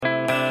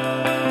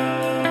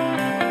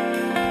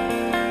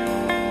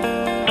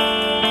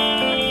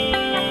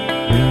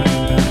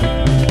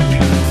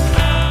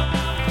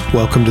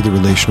Welcome to the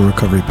Relational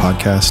Recovery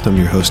Podcast. I'm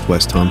your host,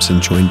 Wes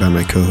Thompson, joined by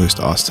my co-host,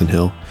 Austin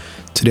Hill.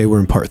 Today, we're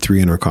in part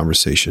 3 in our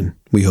conversation.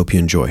 We hope you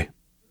enjoy.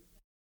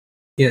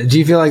 Yeah. Do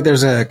you feel like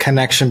there's a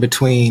connection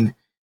between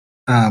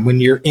when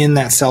you're in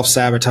that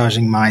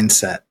self-sabotaging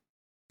mindset,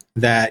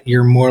 that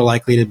you're more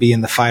likely to be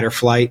in the fight or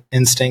flight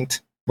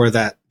instinct, where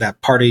that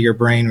part of your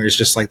brain where it's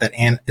just like that,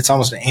 it's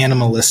almost an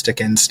animalistic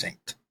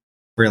instinct,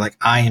 where you're like,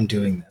 I am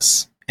doing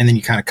this. And then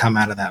you kind of come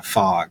out of that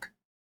fog.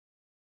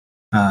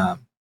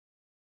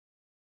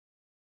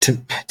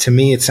 To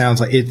me, it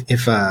sounds like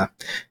I'm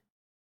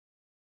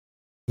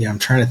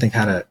trying to think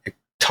how to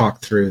talk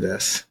through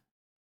this.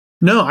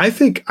 No, I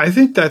think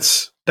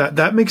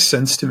that makes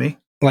sense to me.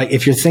 Like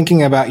if you're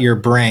thinking about your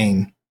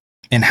brain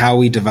and how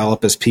we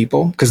develop as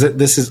people, because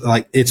this is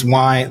like, it's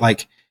why,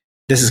 like,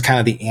 this is kind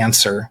of the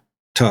answer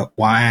to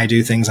why I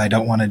do things I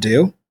don't want to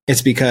do.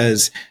 It's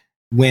because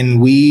when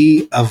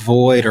we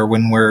avoid, or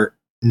when we're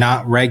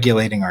not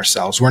regulating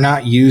ourselves, we're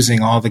not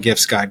using all the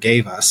gifts God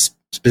gave us,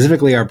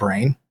 specifically our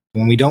brain.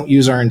 When we don't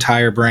use our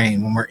entire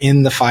brain, when we're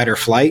in the fight or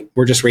flight,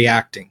 we're just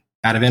reacting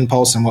out of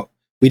impulse and what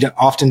we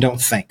often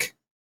don't think.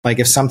 Like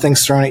if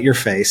something's thrown at your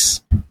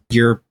face,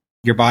 your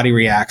body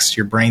reacts,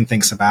 your brain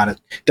thinks about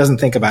it, doesn't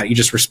think about it, you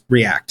just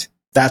react.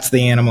 That's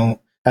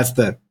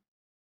the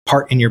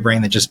part in your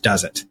brain that just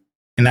does it.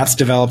 And that's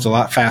developed a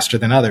lot faster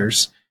than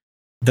others.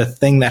 The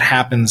thing that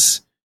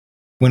happens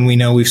when we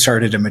know we've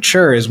started to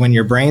mature is when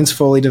your brain's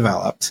fully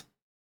developed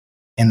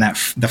and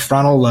that the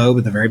frontal lobe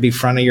at the very big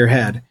front of your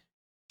head,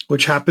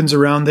 which happens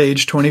around the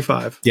age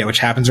 25. Yeah, which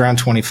happens around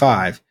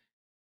 25.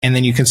 And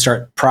then you can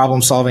start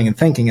problem solving and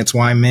thinking. It's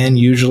why men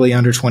usually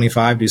under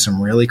 25 do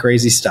some really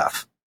crazy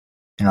stuff.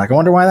 And you're like, I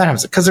wonder why that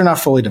happens. Because they're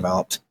not fully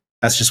developed.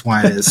 That's just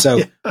why it is.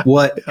 So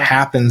what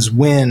happens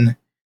when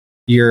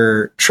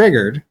you're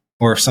triggered,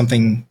 or if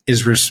something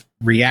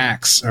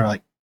reacts or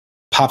like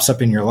pops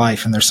up in your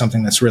life and there's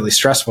something that's really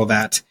stressful,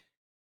 that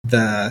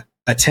the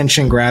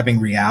attention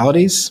grabbing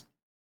realities,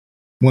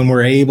 when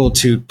we're able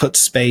to put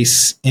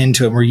space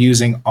into it, we're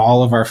using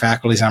all of our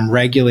faculties. I'm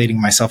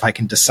regulating myself. I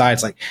can decide.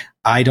 It's like,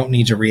 I don't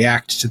need to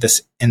react to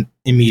this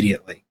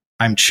immediately.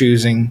 I'm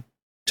choosing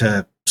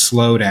to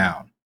slow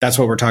down. That's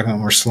what we're talking about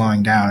when we're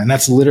slowing down. And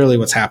that's literally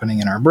what's happening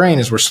in our brain,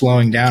 is we're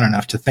slowing down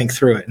enough to think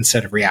through it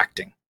instead of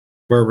reacting.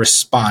 We're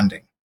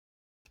responding.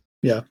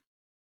 Yeah.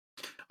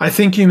 I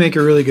think you make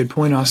a really good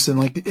point, Austin.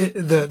 Like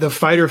the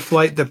fight or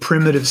flight, the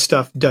primitive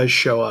stuff does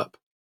show up.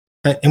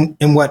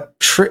 And what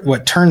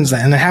turns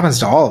that, and it happens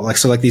to all, like,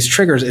 so like these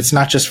triggers, it's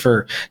not just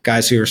for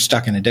guys who are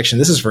stuck in addiction.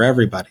 This is for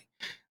everybody.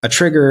 A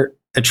trigger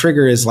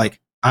is like,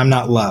 I'm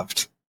not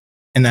loved.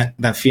 And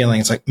that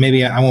feeling, it's like,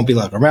 maybe I won't be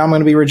loved, or I'm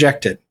going to be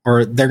rejected,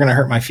 or they're going to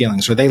hurt my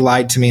feelings, or they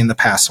lied to me in the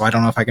past, so I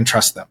don't know if I can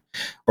trust them,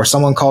 or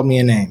someone called me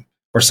a name,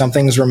 or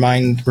something's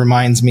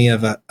reminds me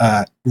of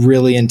a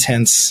really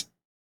intense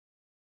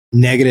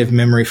negative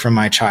memory from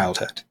my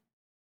childhood,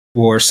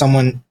 or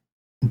someone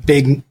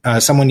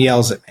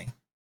yells at me.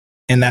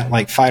 And that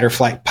like fight or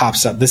flight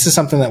pops up. This is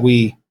something that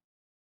we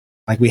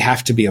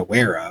have to be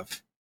aware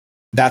of.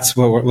 That's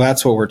what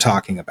we're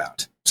talking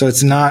about. So it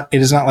is not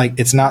like,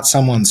 it's not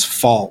someone's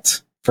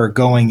fault for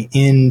going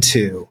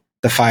into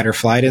the fight or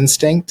flight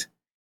instinct.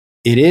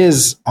 It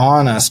is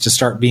on us to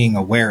start being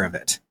aware of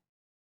it.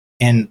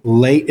 And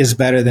late is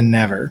better than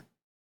never.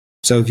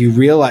 So if you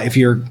realize,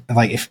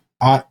 if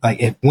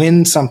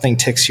when something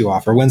ticks you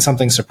off, or when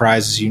something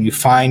surprises you and you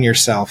find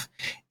yourself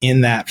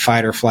in that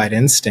fight or flight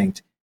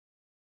instinct,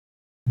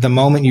 the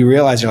moment you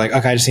realize, you're like,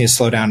 okay, I just need to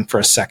slow down for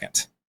a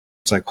second.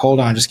 It's like, hold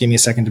on, just give me a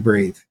second to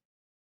breathe.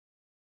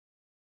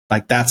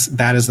 Like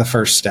that is the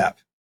first step.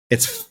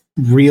 It's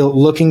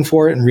looking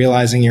for it and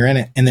realizing you're in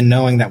it. And then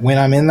knowing that when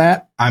I'm in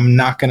that, I'm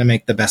not going to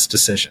make the best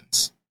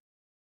decisions.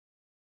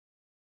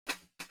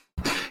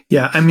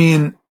 Yeah. I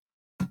mean,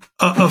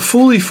 a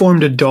fully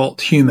formed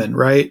adult human,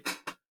 right?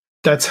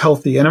 That's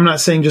healthy. And I'm not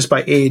saying just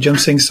by age, I'm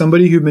saying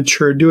somebody who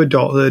matured to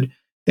adulthood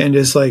and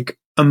is like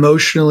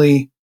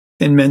emotionally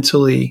and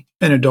mentally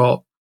an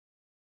adult.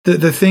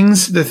 The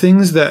things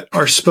that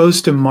are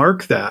supposed to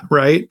mark that,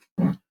 right,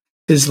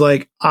 is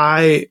like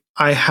I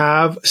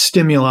have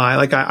stimuli,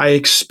 like I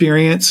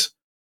experience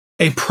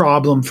a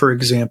problem, for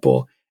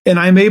example, and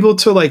I'm able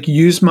to like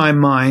use my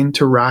mind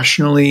to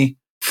rationally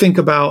think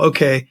about,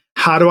 okay,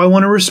 how do I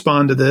want to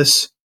respond to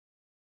this?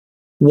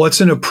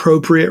 What's an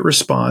appropriate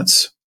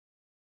response?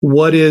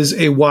 What is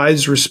a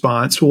wise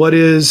response? What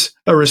is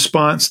a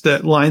response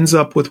that lines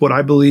up with what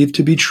I believe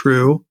to be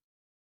true?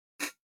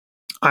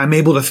 I'm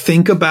able to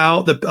think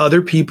about the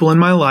other people in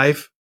my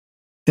life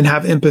and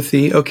have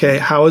empathy. Okay,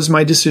 how is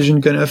my decision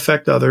going to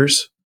affect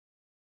others?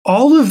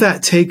 All of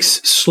that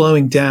takes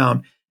slowing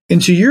down.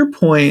 And to your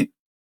point,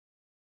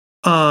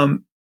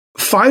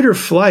 fight or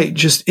flight,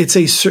 just it's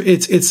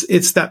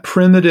that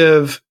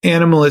primitive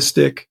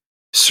our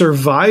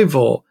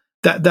survival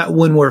that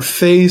when we're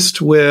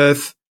faced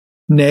with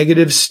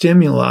negative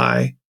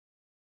stimuli,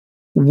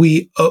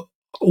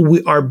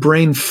 our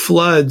brain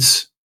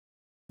floods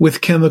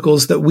with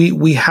chemicals that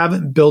we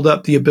haven't built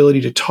up the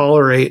ability to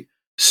tolerate.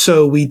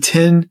 So we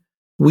tend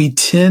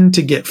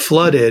to get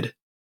flooded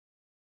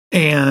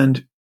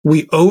and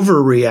we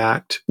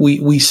overreact,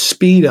 we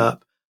speed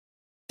up,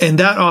 and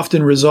that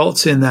often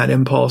results in that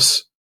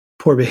impulse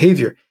poor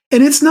behavior.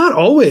 And it's not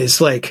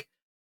always like,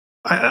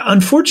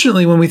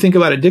 unfortunately, when we think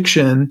about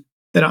addiction,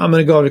 and I'm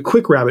going to go on a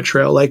quick rabbit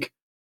trail, like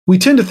we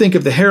tend to think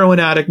of the heroin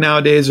addict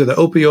nowadays or the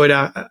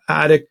opioid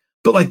addict,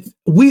 but like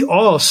we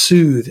all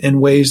soothe in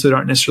ways that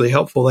aren't necessarily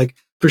helpful. Like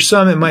for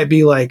some, it might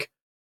be like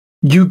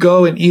you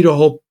go and eat a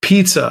whole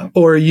pizza,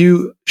 or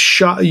you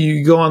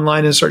go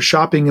online and start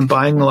shopping and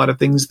buying a lot of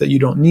things that you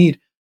don't need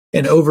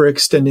and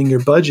overextending your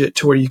budget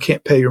to where you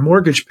can't pay your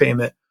mortgage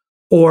payment,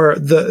 or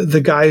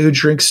the guy who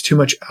drinks too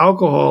much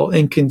alcohol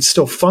and can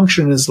still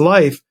function in his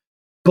life,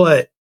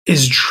 but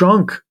is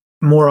drunk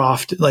more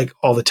often, like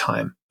all the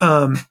time.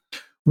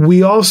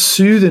 We all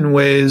soothe in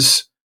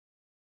ways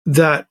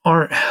that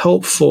aren't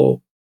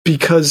helpful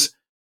because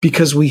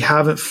we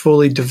haven't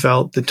fully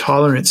developed the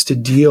tolerance to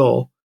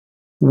deal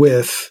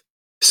with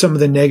some of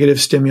the negative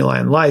stimuli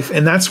in life.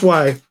 And that's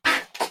why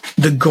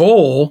the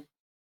goal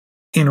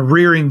in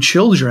rearing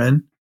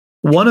children,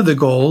 one of the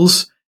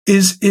goals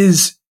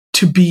is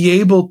to be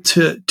able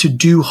to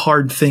do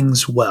hard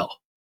things well.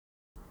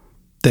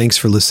 Thanks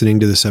for listening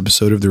to this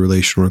episode of the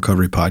Relational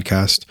Recovery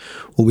Podcast.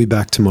 We'll be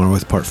back tomorrow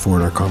with part 4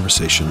 in our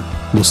conversation.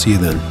 We'll see you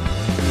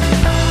then.